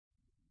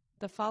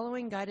The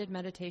following guided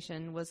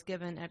meditation was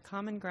given at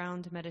Common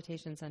Ground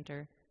Meditation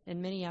Center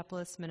in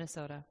Minneapolis,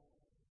 Minnesota.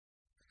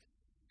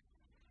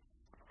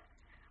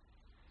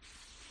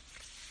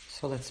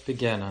 So let's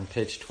begin on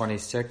page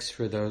 26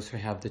 for those who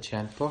have the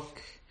chant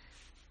book.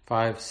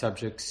 5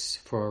 subjects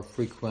for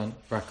frequent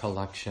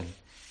recollection.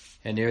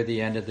 And near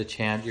the end of the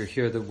chant, you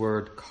hear the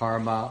word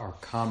karma or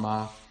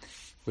kama,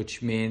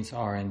 which means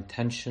our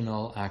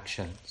intentional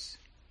actions.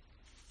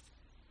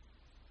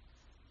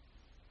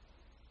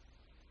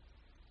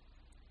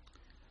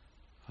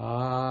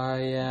 I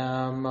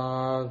am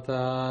of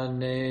the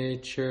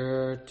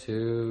nature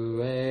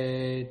to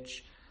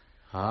age.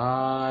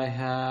 I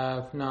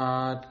have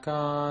not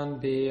gone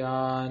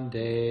beyond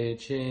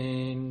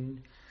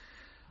aging.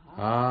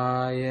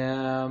 I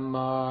am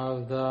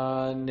of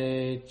the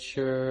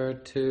nature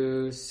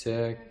to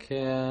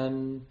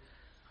sicken.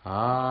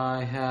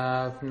 I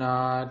have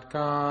not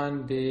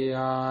gone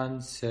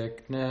beyond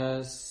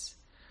sickness.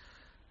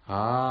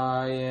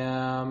 I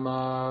am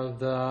of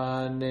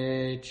the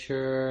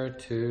nature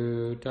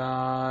to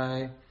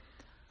die.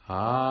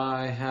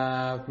 I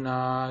have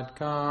not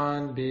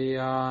gone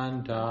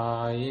beyond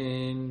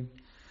dying.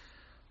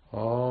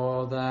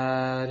 All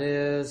that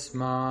is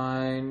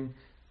mine,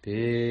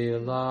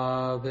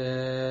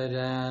 beloved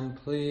and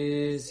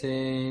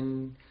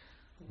pleasing,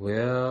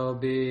 will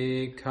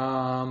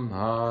become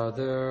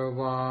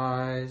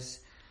otherwise,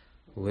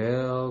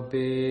 will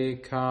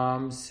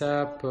become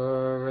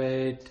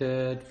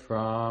separated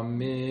from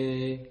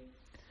me.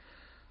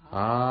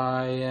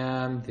 I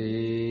am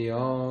the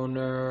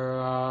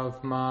owner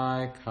of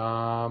my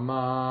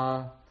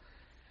karma,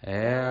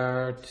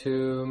 heir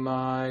to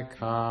my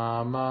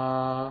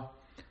karma,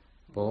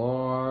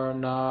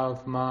 born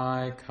of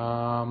my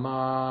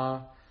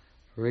karma,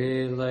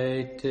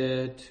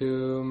 related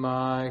to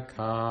my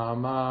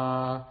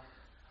karma,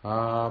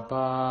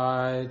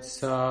 abide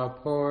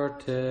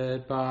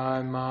supported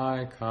by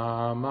my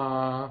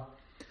karma.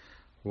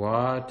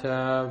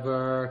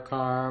 Whatever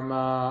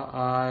karma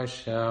I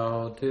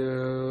shall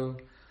do,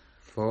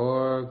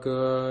 for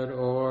good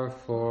or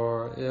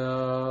for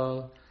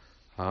ill,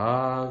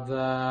 of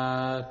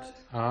that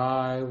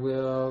I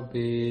will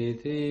be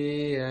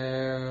the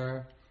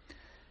heir.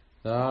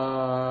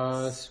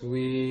 Thus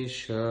we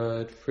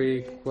should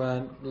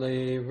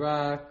frequently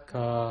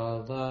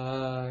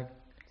recollect.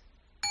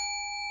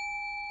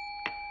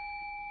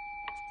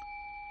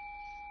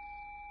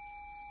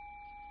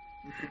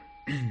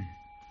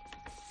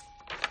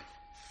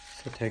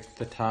 So take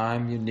the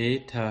time you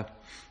need to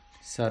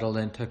settle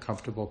into a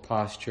comfortable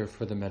posture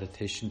for the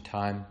meditation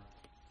time.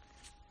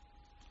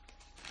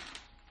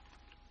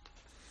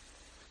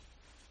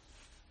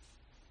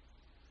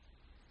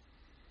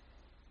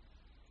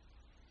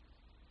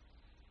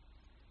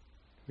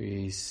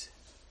 We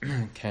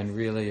can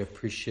really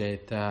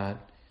appreciate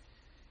that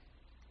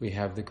we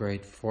have the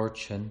great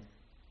fortune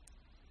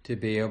to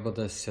be able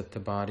to sit the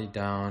body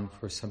down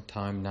for some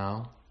time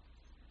now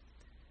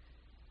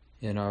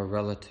in our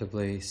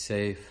relatively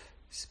safe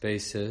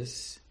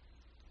spaces,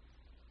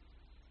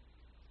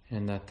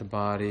 and that the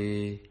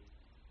body,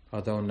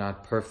 although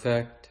not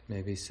perfect,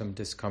 maybe some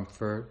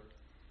discomfort,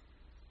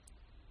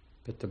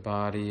 but the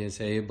body is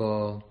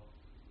able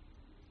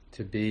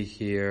to be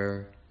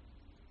here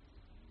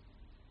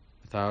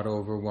without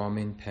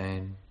overwhelming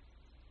pain.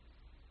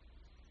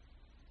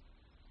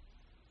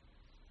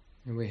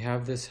 And we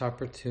have this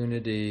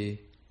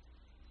opportunity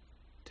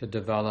to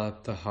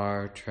develop the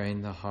heart,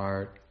 train the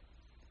heart.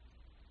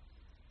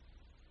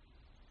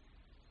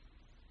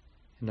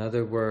 In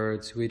other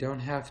words, we don't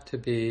have to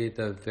be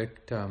the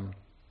victim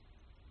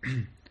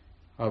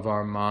of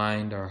our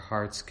mind, our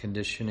heart's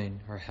conditioning,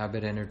 our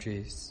habit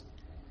energies,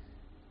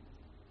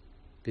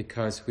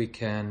 because we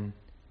can,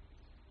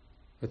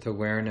 with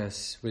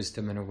awareness,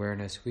 wisdom and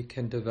awareness, we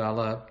can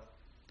develop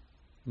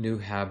new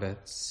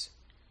habits,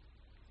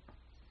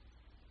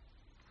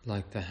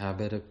 like the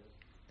habit of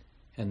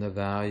and the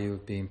value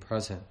of being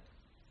present.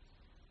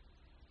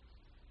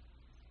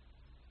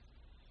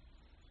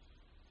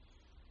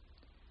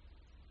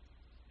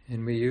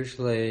 And we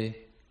usually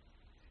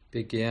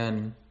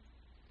begin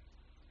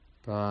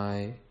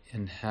by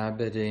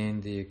inhabiting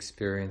the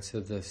experience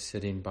of the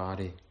sitting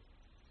body,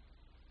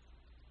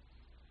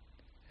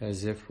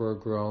 as if we're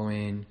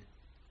growing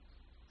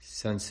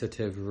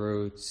sensitive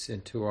roots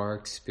into our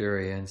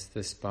experience,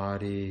 this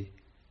body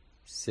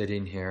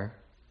sitting here,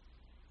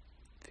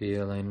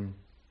 feeling,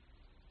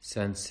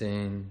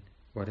 sensing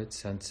what it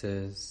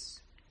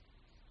senses,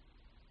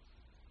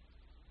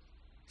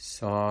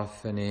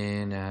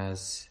 softening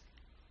as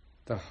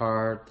the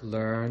heart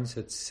learns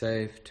it's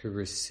safe to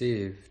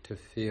receive, to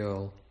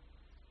feel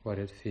what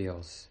it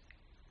feels.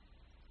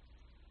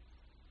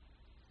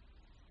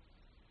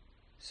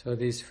 So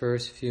these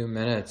first few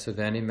minutes of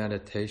any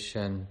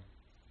meditation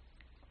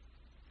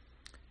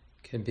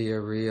can be a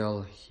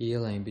real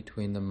healing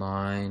between the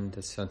mind,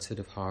 the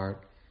sensitive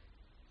heart,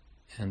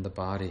 and the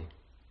body.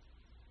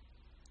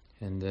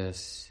 In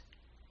this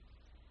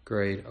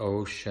great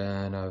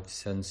ocean of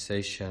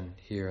sensation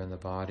here in the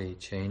body,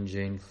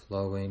 changing,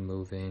 flowing,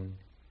 moving,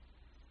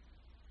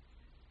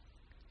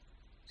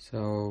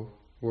 So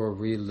we're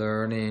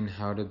relearning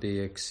how to be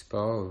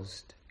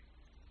exposed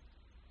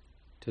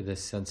to the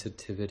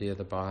sensitivity of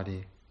the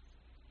body,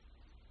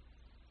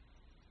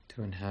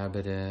 to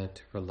inhabit it,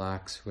 to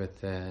relax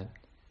with it,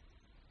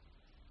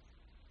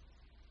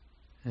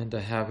 and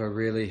to have a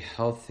really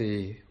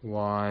healthy,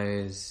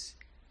 wise,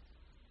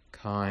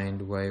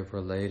 kind way of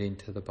relating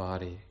to the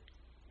body,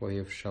 way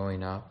of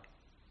showing up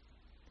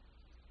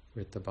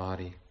with the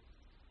body.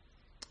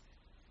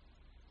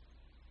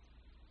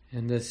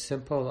 And this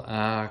simple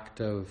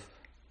act of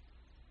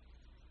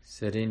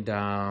sitting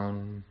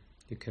down,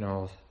 you can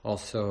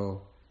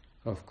also,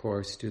 of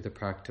course, do the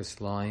practice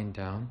lying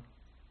down,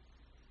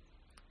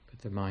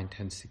 but the mind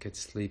tends to get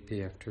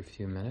sleepy after a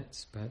few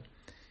minutes, but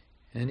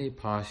any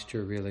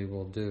posture really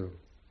will do.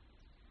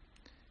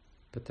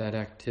 But that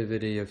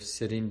activity of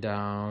sitting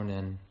down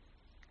and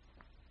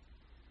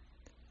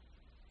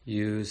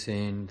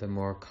using the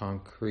more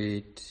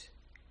concrete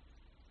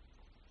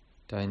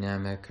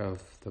dynamic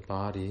of the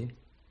body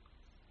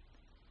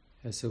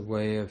as a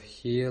way of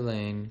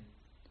healing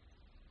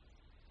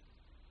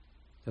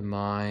the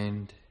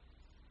mind's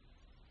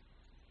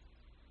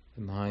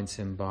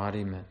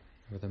embodiment,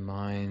 or the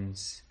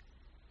mind's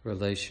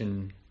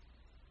relation,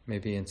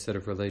 maybe instead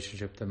of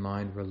relationship, the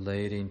mind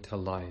relating to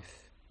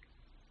life,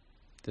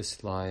 this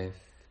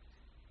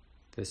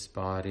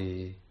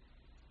body,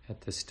 at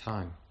this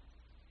time.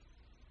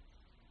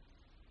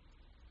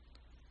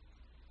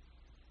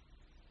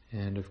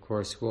 And of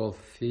course we'll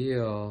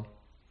feel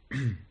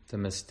the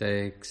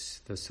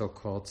mistakes, the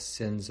so-called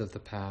sins of the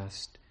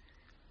past,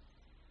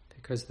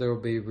 because there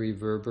will be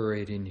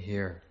reverberating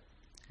here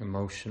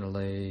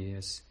emotionally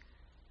as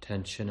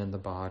tension in the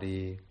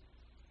body.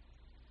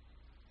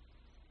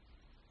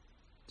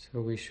 So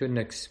we shouldn't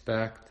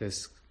expect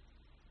this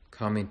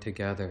coming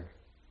together,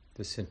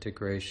 this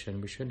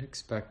integration. We shouldn't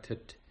expect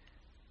it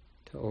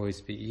to always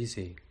be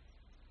easy.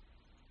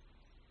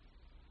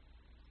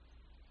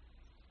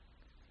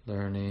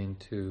 Learning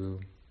to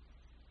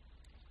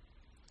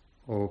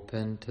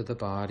open to the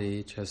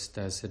body just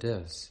as it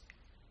is.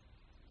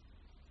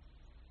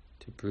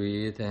 To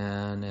breathe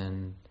in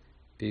and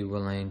be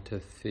willing to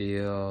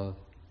feel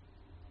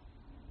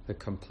the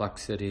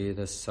complexity,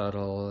 the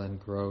subtle and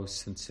gross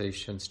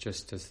sensations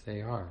just as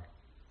they are.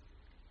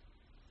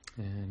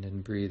 And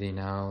in breathing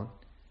out,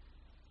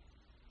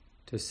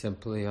 to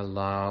simply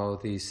allow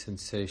these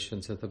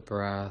sensations of the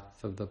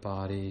breath, of the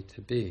body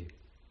to be.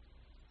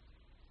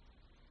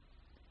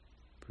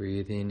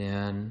 Breathing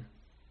in,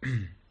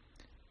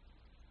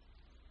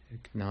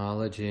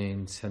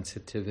 acknowledging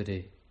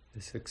sensitivity,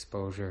 this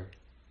exposure.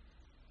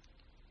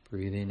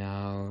 Breathing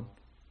out,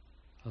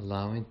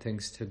 allowing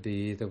things to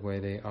be the way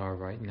they are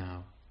right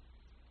now.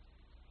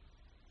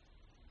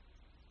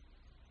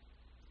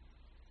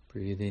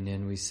 Breathing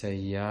in, we say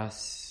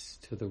yes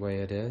to the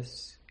way it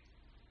is.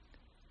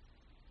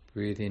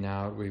 Breathing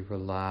out, we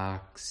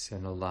relax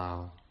and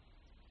allow.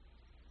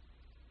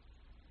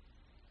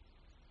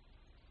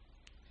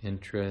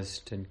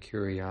 Interest and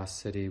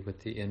curiosity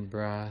with the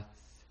in-breath.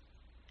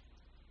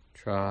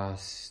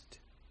 Trust,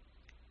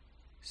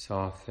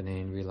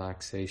 softening,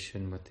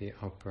 relaxation with the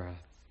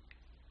out-breath.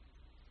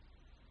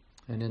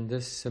 And in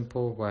this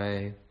simple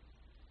way,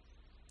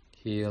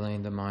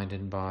 healing the mind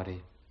and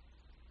body.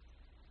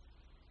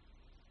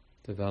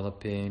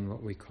 Developing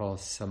what we call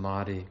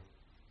samadhi,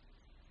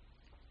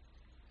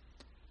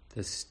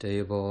 the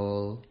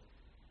stable,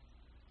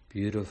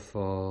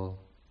 beautiful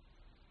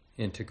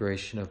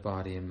integration of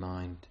body and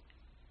mind.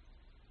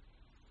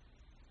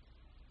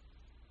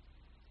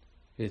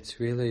 It's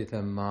really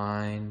the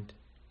mind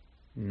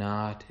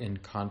not in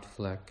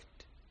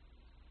conflict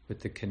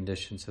with the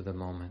conditions of the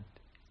moment.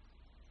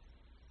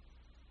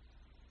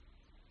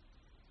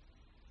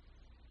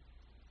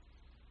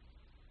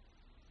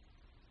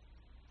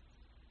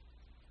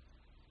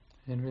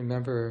 And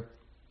remember,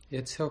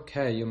 it's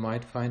okay. You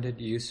might find it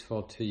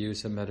useful to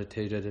use a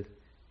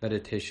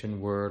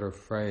meditation word or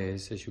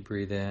phrase as you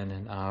breathe in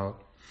and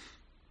out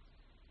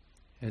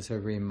as a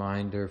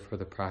reminder for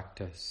the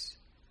practice.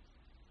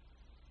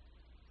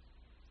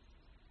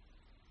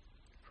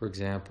 For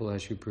example,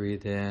 as you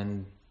breathe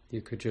in,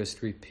 you could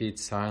just repeat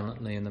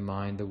silently in the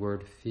mind the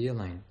word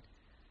feeling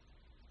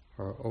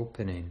or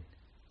opening.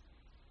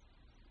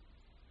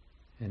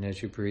 And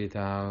as you breathe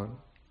out,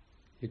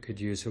 you could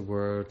use a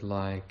word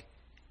like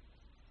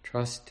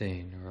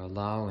trusting or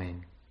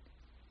allowing,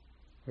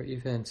 or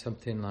even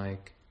something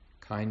like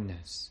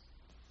kindness.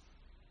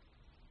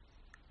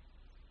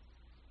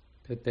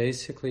 But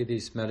basically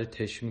these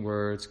meditation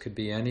words could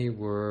be any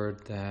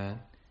word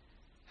that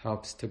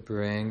helps to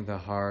bring the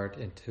heart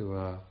into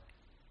a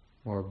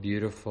more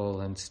beautiful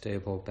and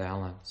stable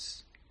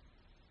balance,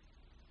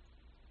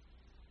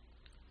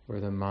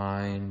 where the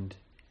mind,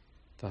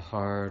 the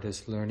heart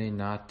is learning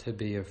not to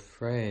be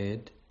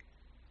afraid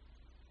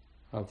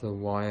of the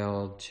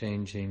wild,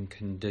 changing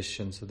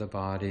conditions of the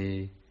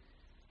body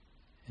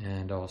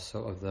and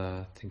also of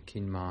the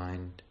thinking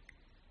mind,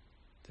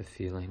 the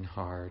feeling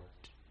heart.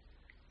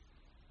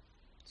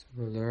 So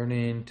we're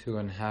learning to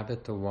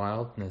inhabit the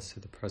wildness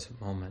of the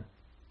present moment.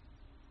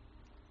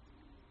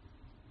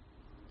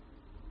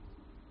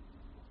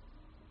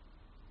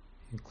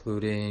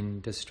 including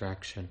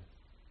distraction.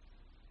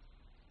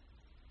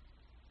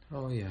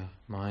 Oh yeah,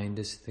 mind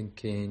is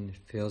thinking,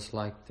 it feels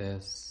like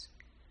this.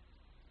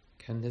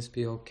 Can this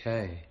be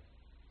okay?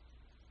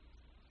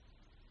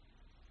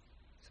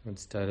 So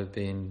instead of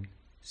being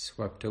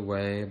swept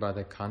away by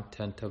the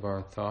content of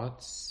our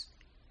thoughts,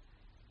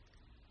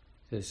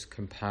 this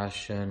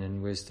compassion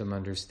and wisdom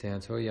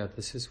understands, oh yeah,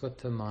 this is what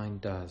the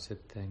mind does,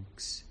 it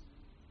thinks.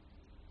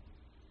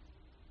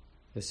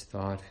 This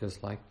thought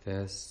feels like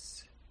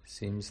this,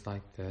 seems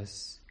like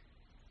this.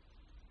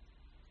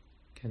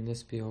 Can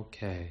this be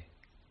okay?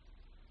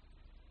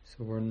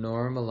 So we're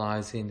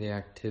normalizing the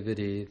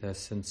activity, the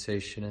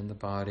sensation in the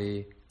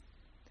body,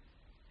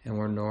 and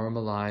we're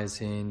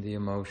normalizing the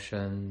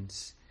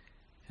emotions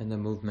and the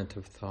movement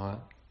of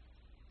thought,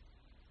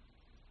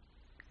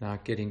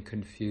 not getting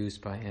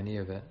confused by any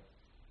of it,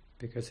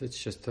 because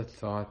it's just a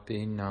thought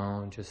being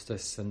known, just a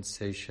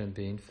sensation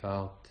being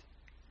felt.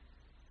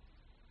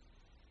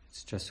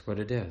 It's just what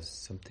it is,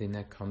 something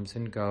that comes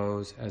and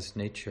goes as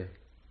nature.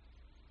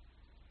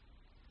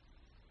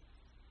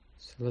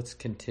 So let's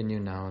continue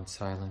now in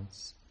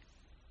silence.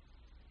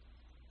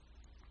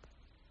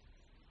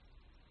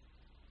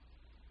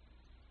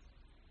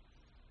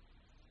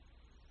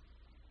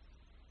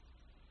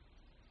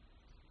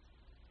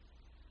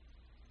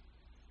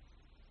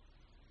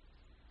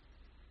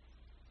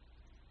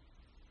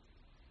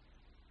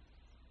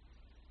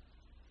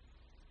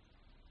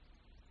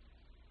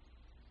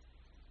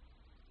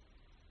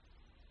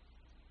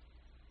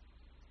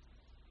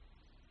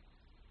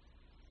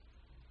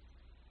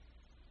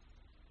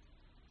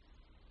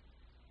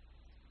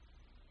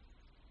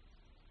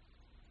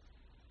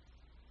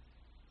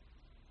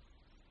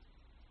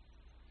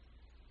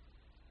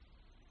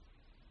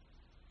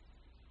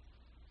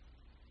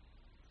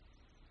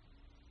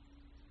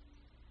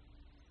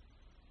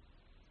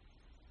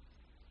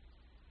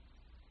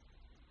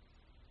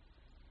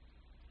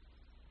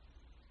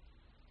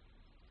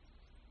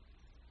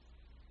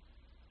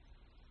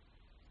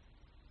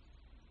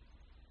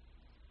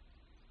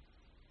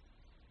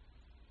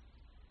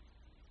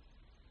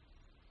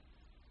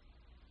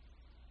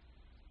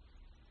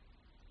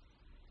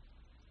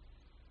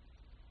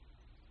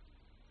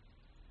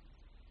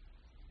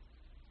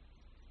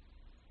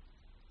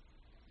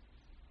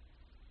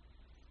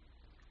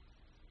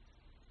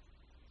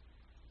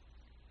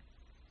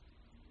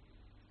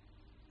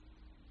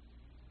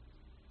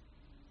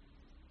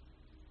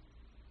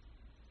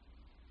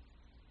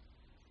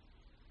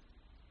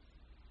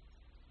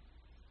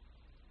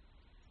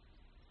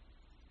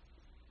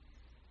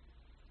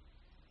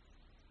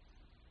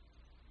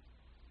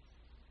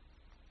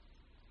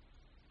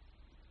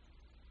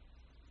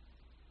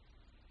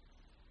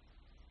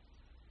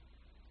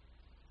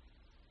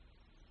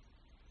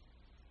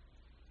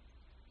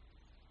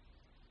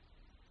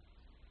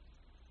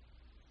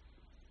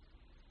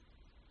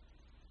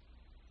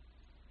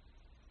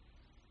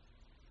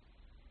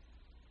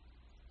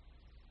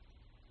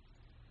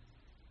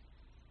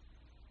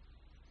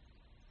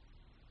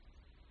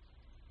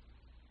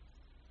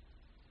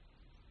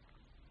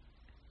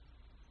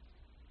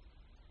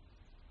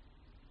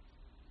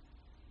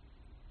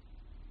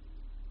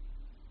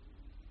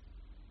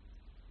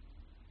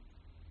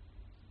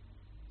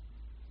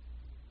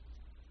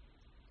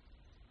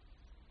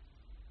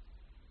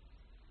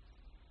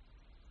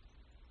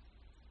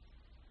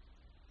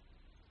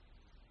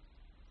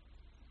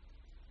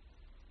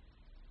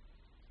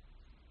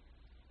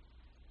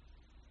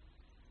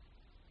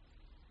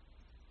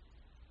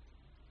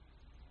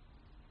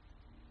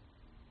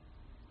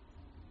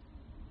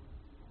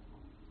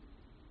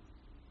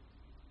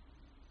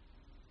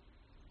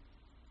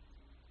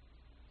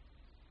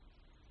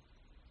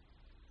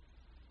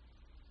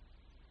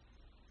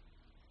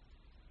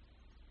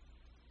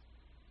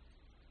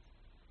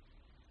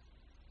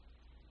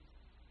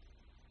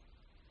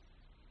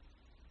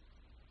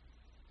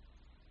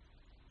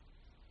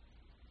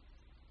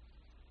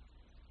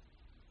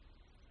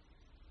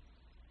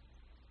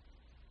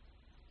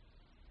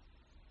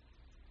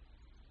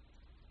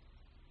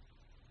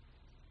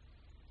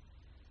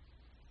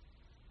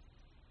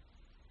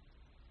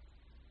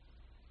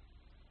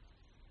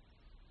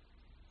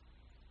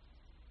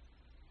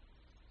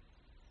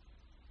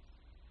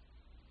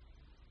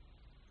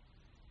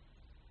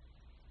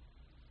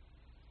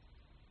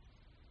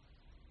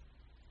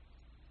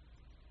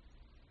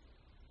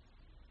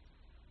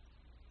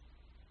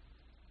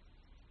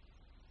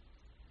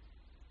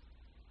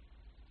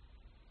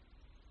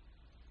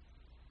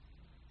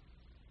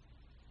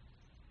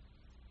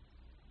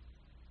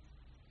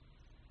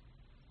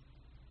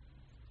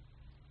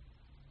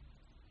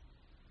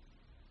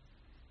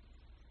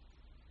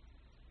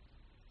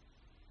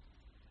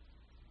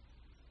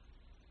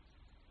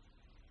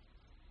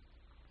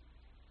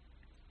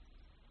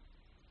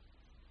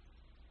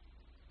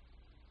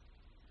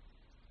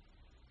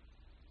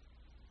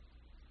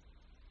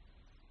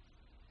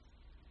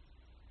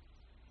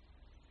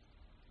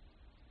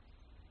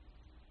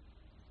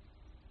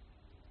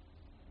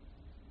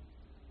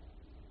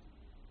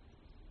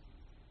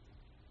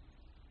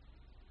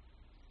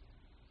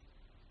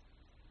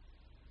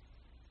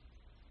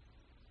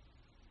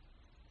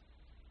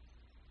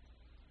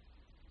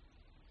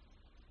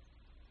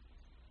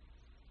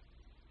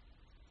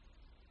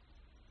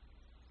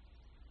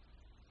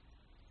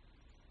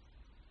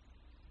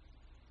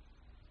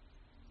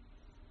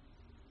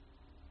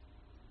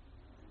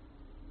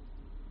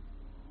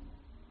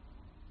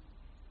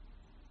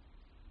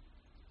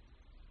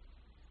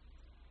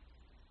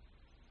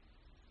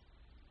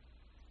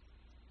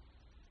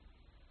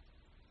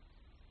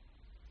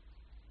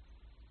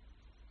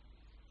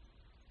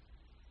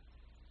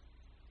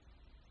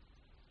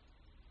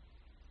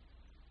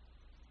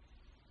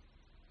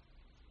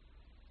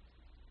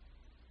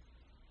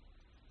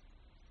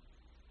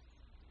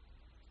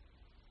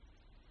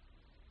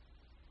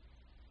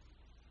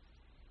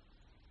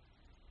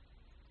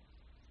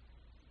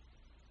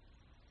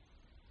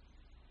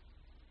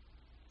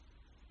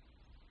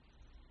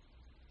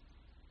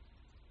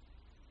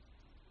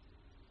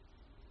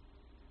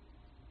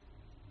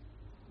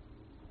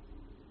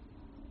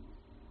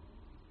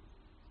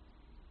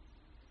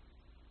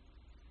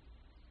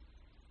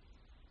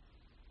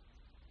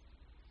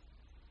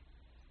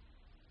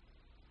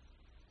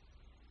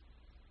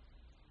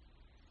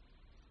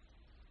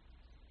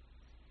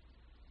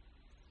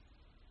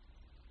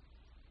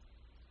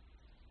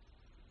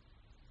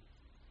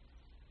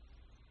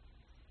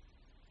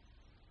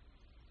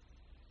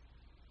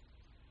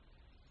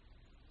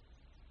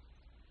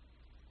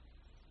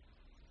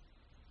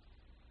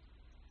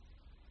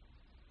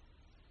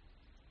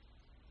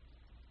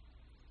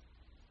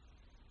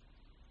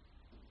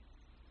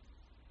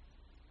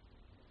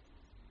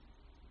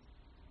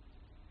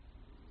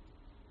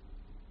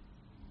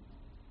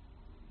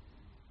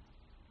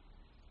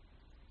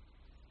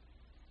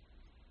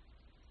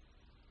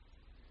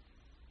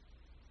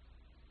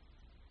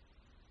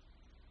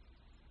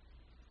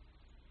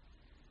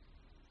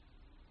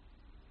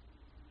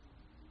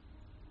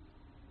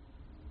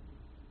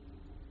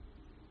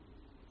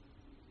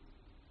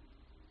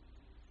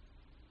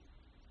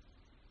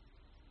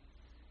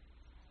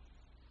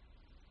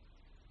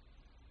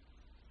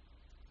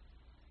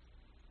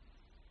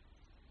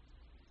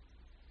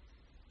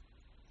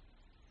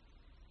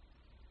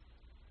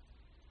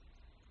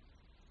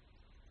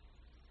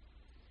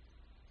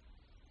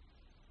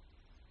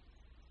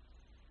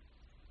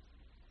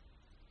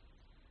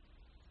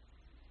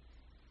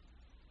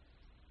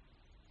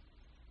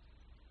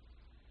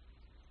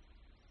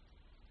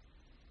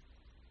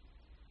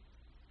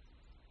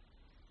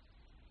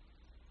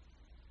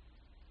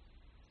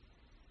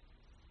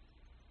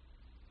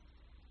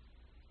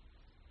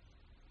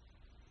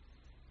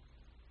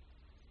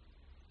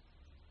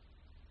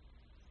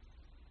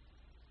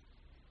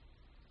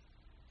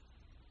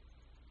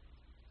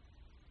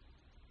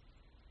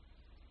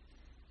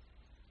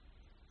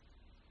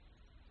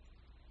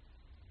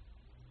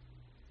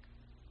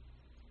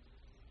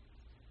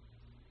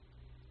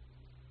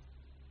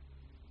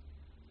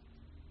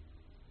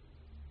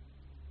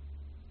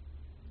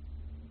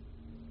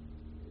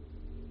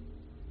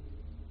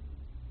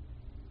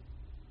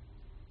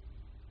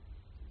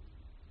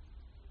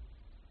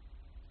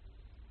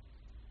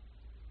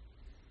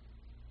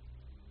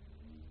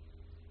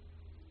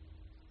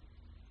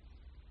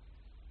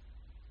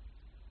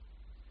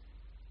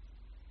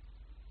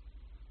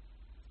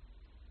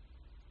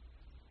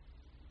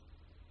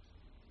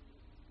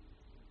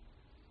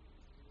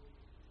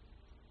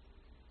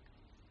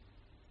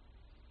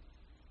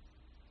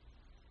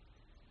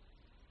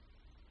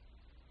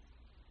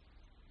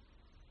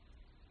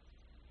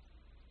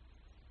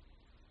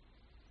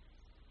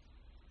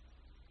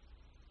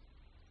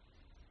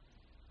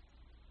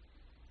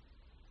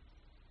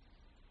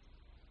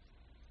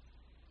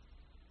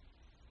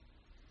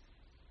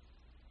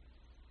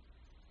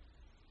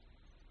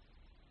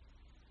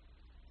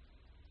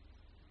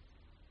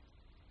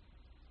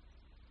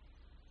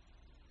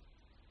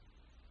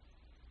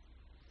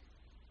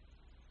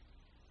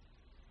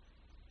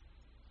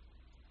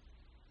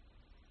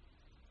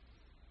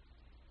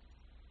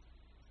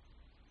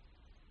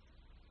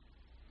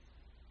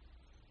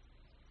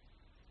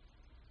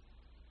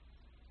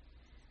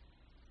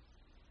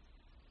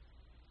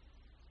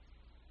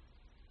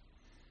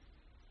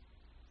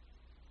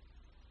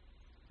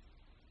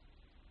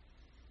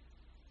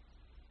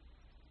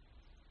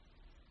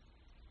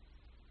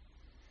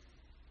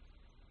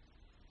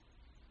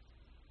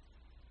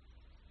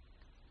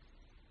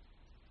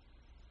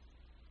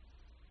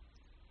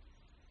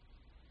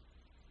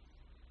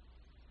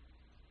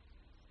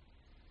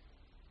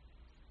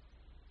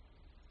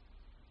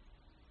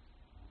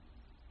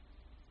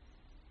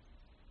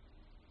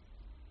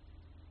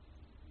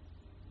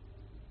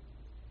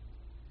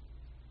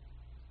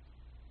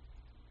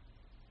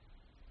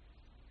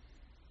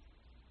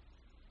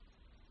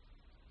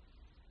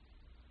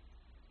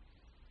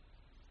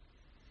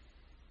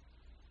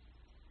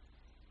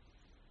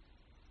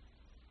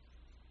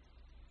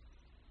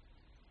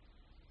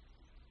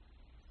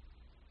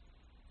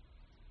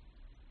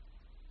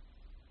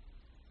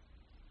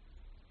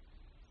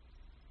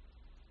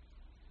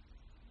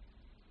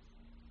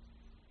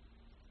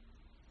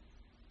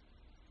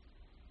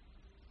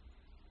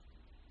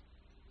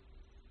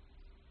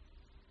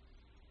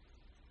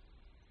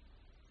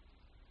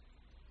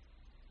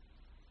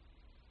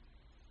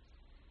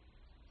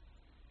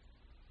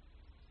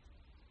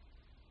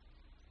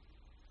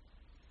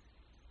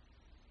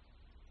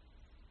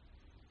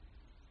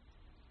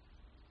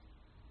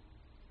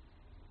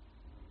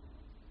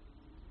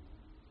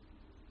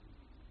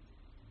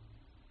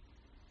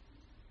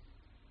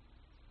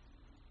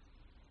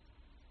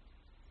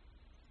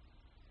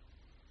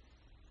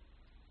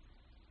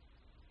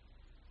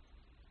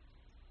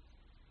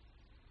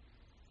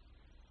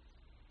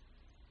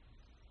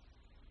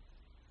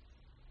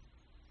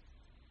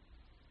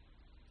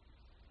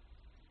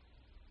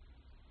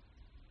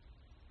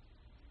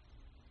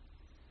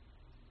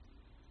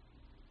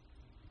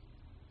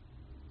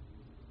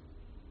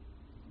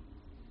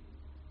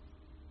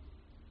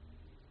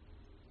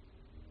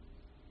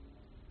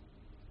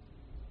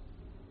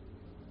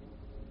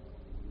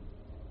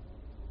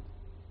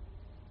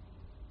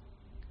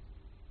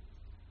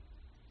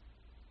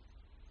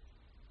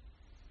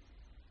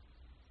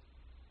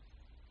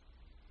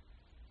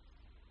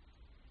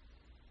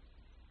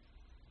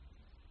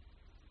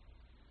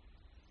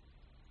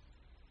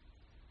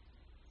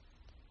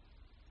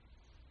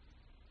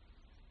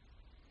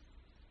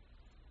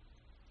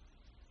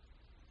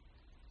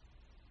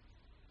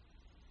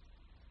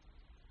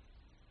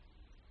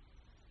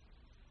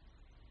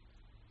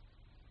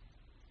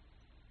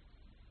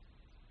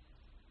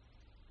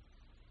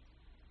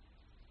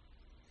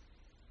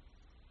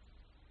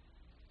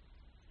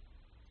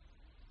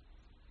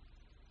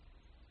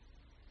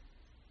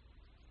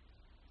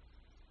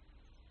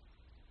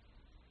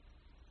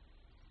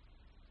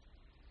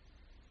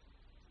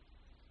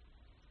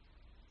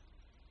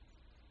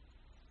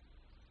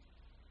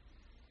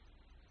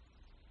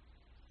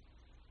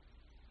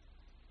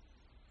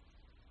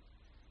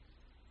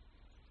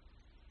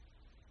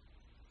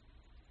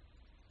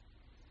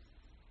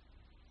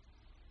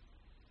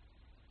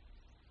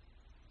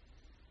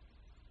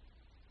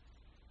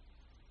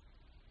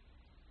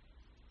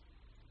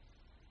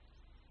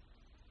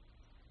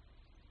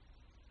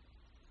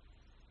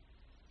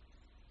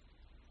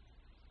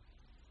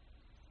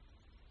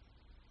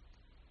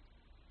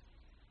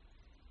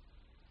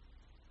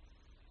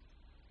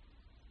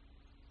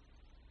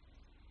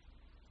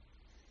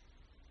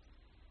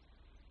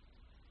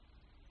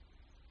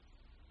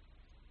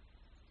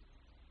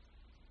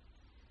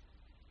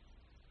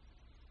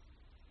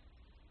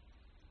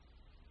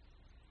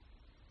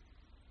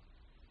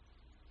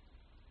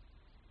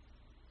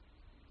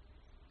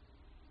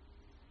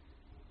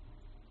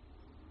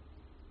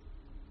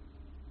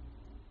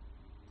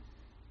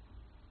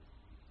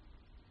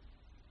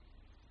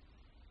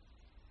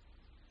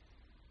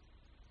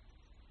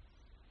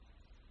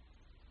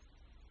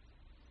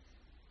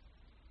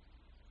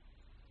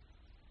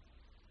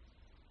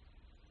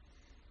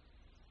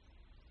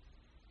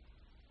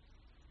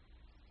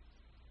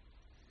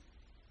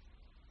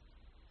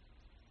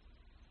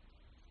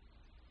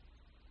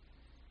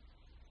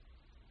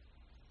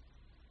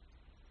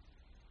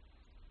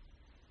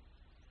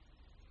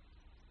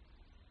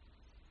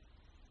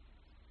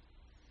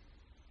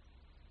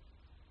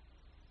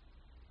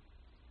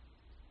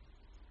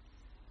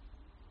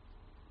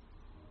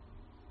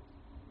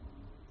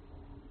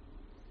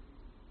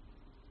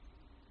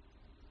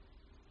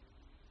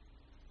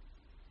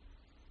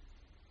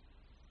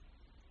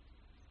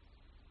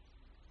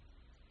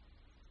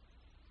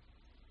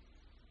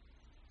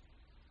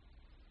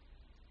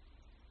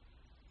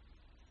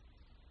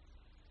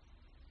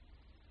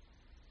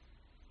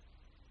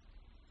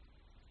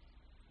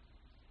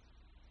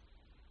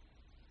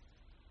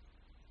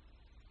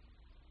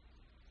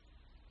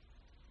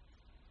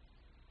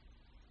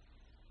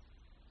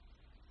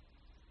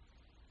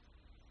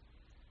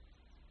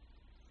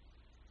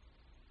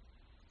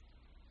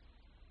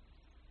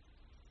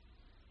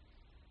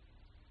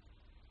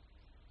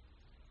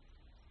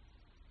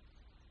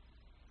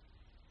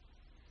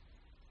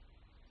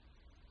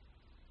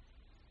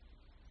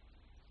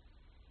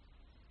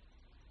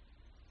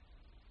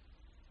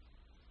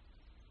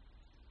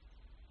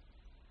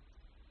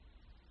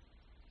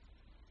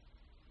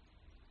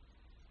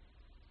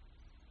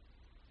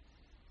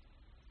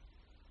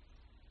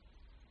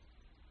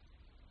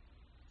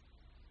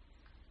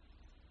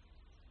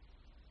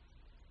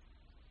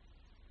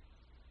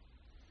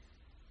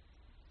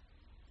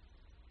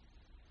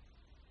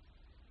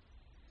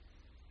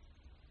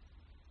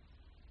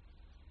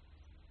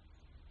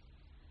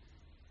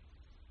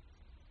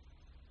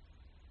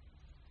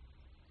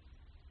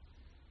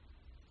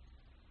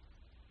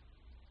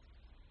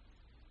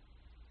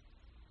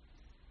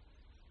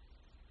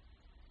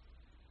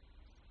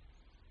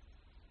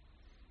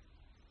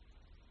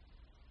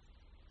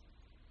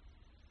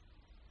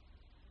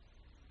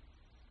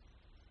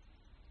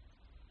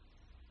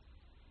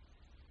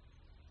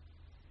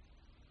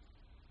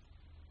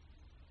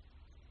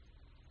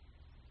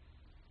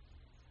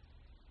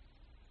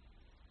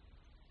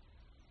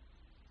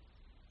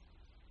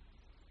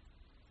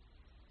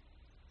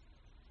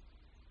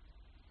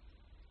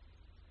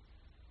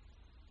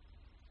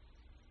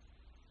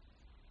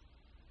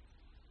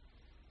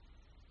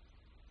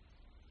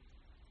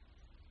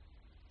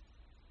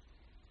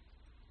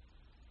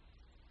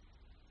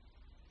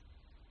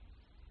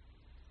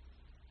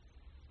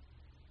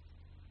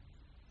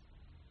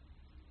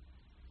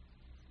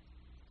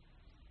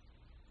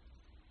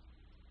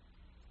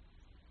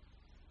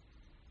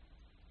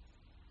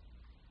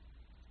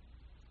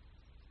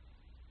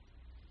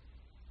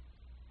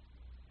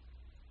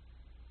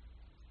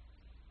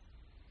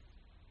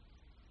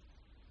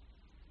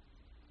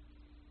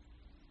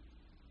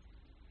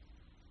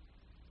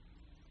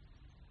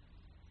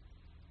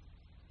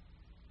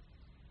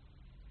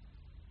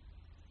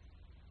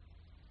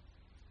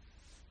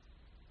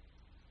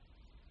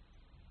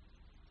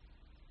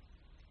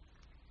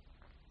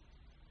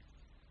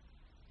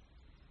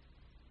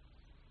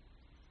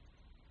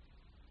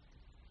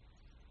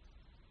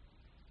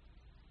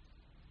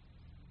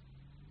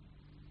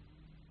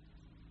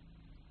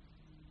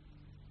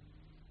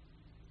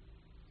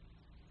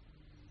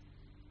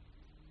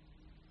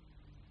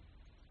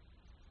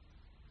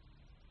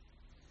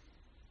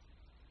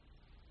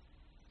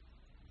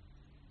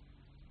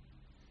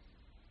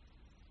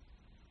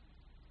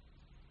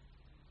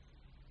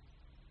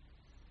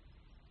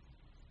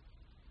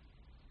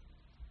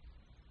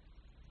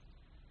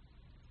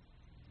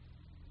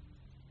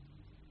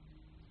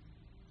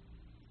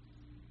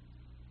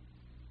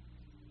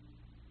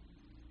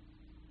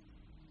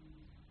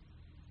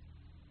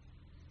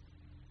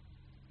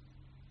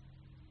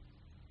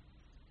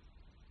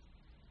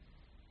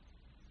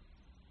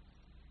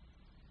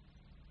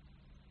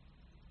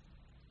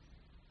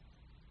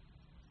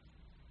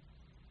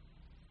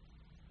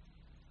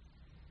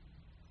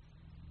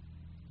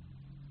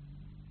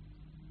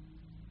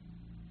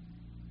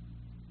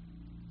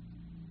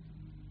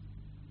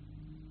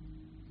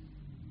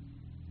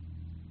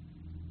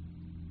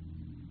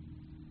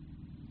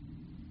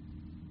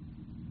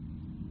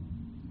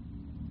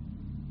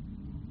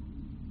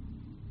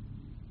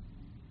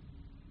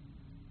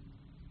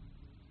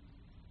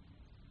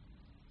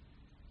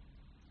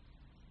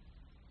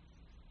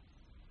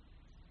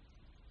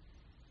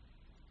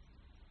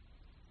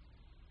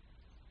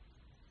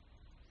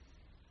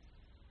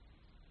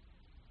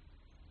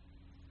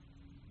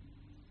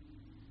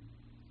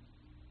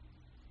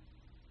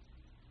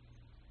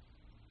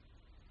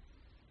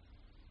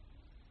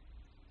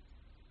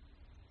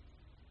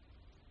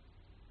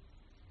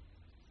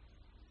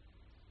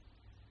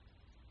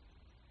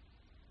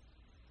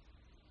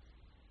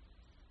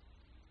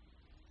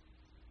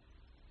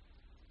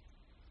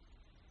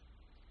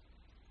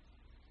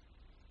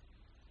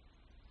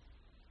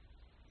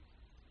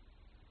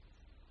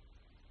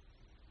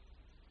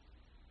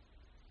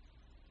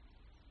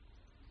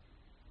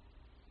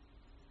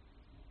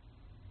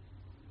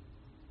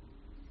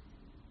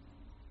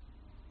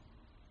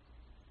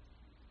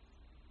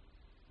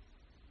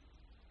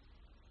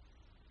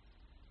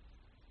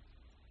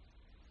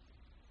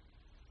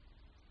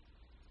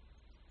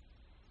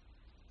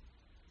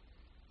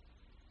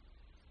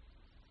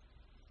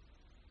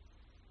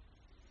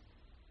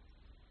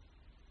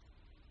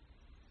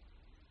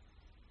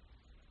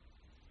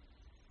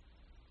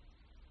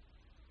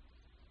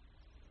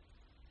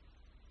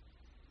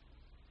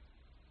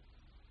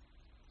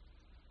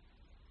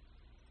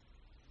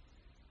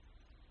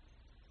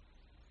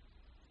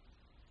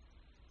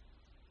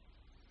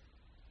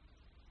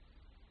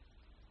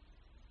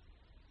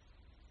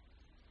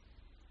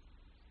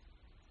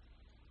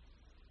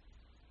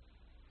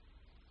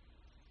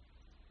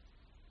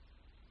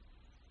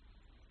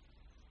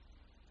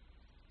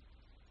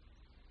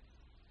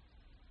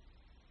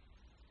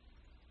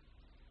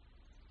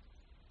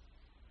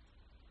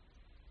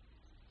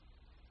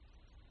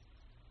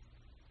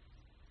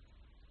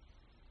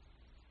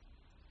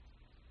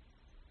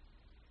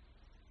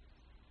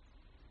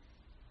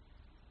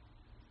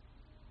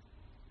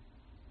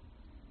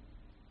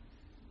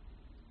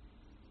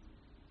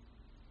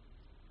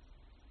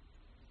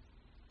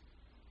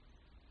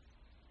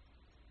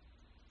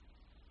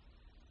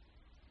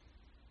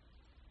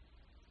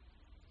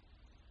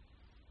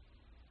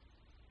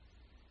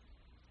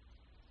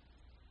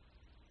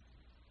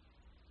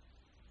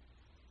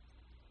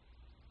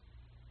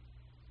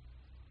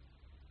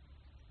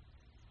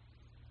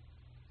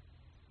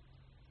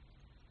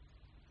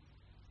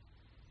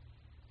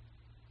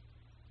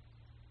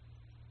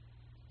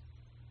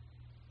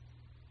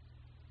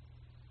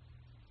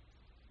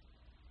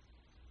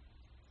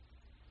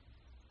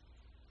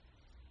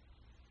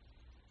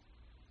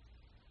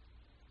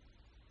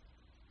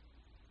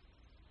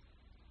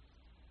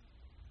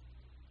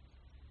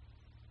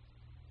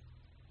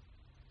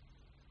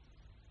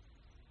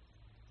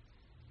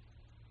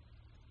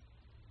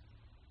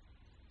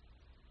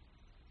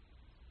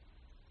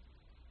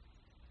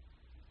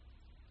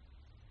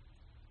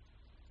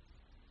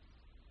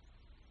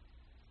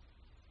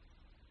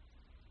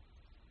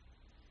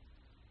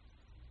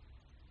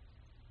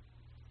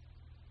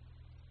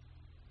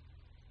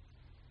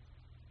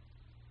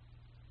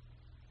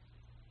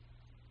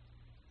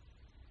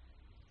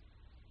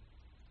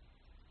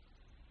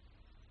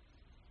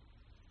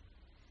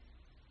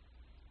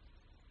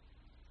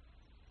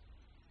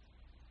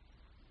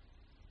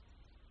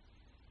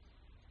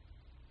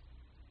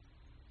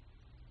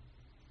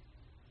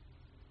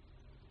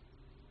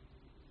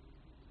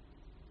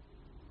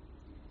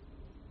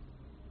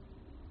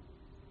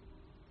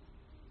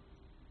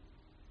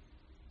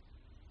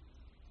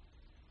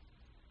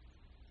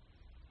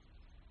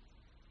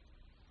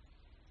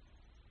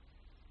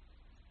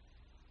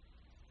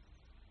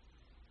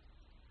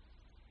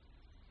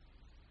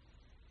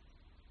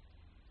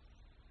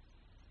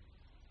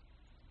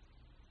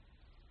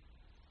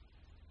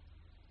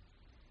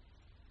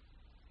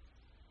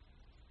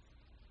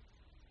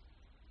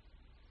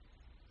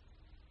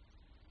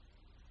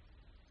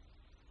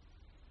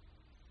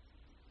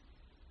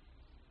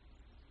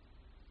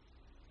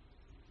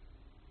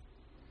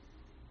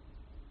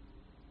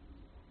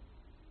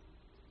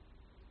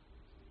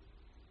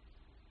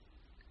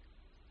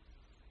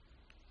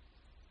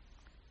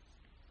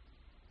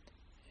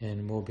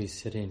 And we'll be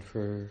sitting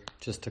for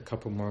just a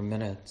couple more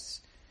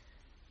minutes.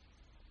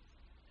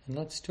 And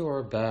let's do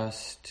our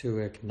best to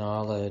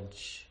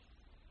acknowledge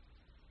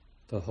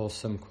the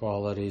wholesome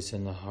qualities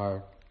in the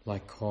heart,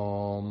 like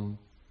calm,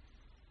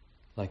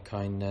 like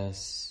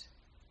kindness,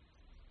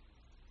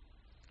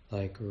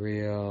 like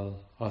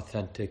real,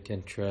 authentic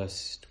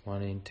interest,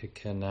 wanting to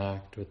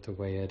connect with the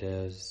way it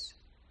is.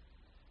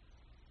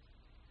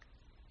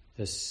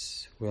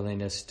 This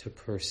willingness to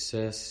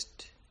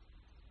persist,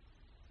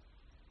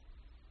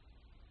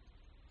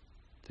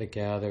 the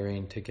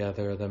gathering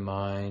together of the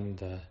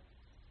mind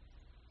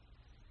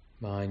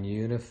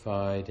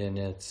unified in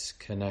its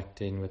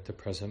connecting with the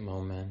present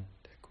moment,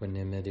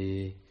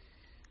 equanimity.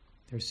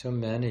 There's so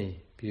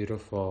many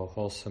beautiful,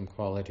 wholesome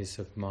qualities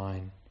of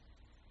mind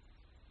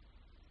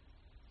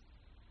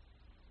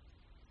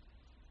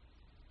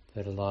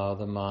that allow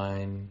the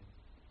mind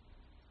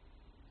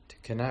to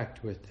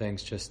connect with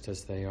things just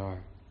as they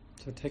are.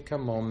 So take a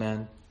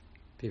moment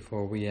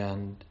before we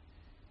end,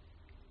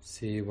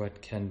 see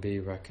what can be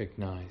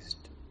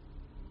recognized.